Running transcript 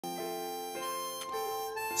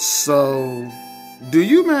So, do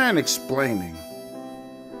you mind explaining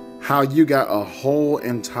how you got a whole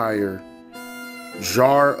entire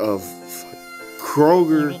jar of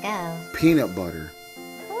Kroger peanut butter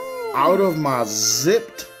out of my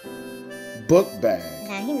zipped book bag?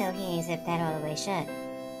 Now he know he ain't zipped that all the way shut.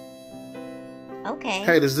 Okay.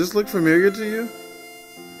 Hey, does this look familiar to you?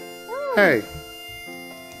 Ooh. Hey.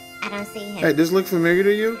 I don't see him. Hey, does this look familiar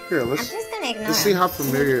to you? Here, let's. I'm just gonna ignore let's him. see how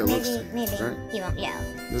familiar it looks to you. Maybe right? he won't yell.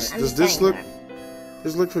 Does this look? Does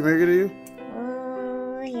this look familiar to you?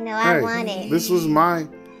 Ooh, you know Hey, I want it. this was my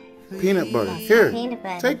peanut butter. Here, peanut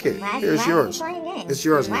butter. take it. Why Here, it's yours. Why is he playing games? It's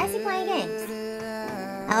yours now. Why is he playing games?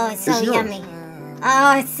 Oh, it's so It's yours. yummy.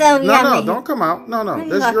 Oh, it's so No, yummy. no, don't come out. No,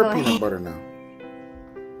 that's your peanut butter now.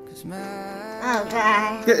 Oh,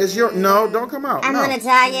 God. Yeah, it's your. No, don't come out. I'm no. gonna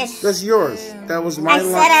diet. That's yours. That was my lunch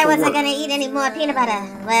I said I for wasn't work. gonna eat any more peanut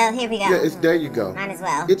butter. Well, here we go. Yeah, there you go. Might as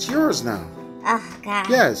well. It's yours now. Oh, God.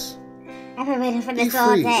 Yes. I've been waiting for Be this all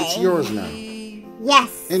free. day. It's yours now.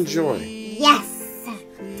 Yes. Enjoy. Yes.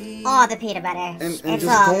 All the peanut butter. And it's just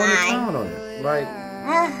all go to mine. town on it. Like,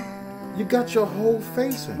 you got your whole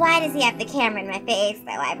face in it. Why does he have the camera in my face,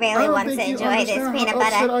 though? I really want to enjoy this peanut how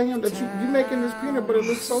upset butter. I am that you making this peanut butter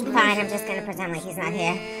look so delicious. Fine, I'm just gonna pretend like he's not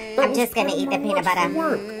here. That I'm just gonna eat the peanut butter.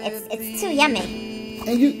 It's too yummy.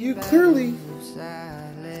 And you clearly,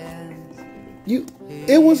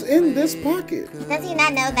 it was in this pocket. Does he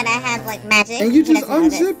not know that I have like magic? And you He just doesn't know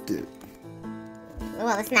this. unzipped it.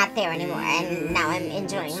 Well, it's not there anymore, and now I'm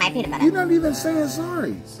enjoying my peanut butter. You're not even saying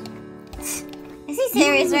sorry. Is he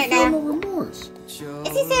serious right feel now? no remorse. Is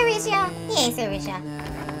he serious, y'all? He ain't serious, y'all.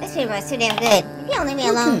 This peanut butter's too damn good. If you don't leave me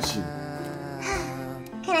alone. Look at you.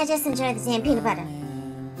 Can I just enjoy the damn peanut butter?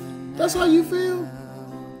 That's how you feel?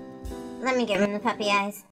 Let me give him the puppy eyes.